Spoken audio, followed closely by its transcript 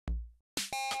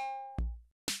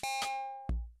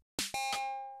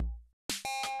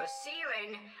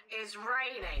ceiling is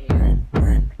raining.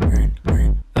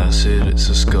 Acid, it's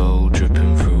a skull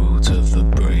dripping through to the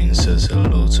brain. Says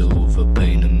hello to all the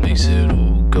pain and makes it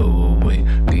all go away.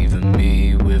 Leaving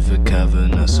me with a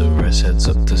cavern as the rest heads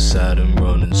up to Saturn,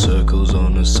 running circles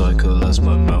on a cycle as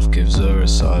my mouth gives a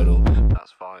recital.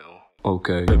 That's vital.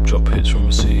 Okay, lip drop hits from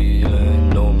the ceiling.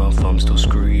 No mouth, I'm still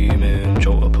screaming.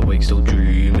 Jolt up awake, still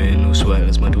dreaming. No sweat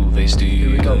as my duvet steaming.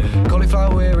 Here we go.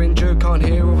 Cauliflower injured, can't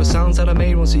hear all the sounds that I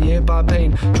made once a year by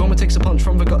pain. Trauma takes a punch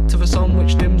from the gut to the sun,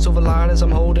 which dims all the light as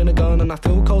I'm holding a gun. And I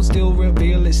feel cold still,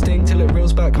 reveal its sting till it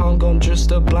reels back home, gone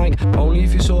just a blank. Only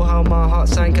if you saw how my heart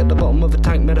sank at the bottom of a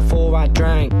tank, metaphor I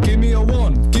drank. Give me a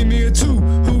 1, give me a 2.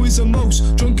 Who is the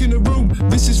most drunk in the room?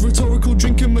 This is rhetorical,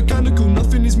 drinking mechanical.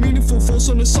 Nothing is meaningful, false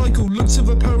on a cycle. Look to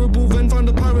the parable, then find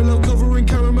a parallel. Covering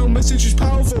caramel, message is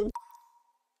powerful.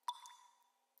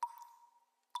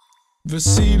 The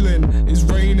ceiling is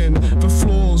raining, the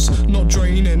floor's not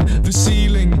draining. The ceiling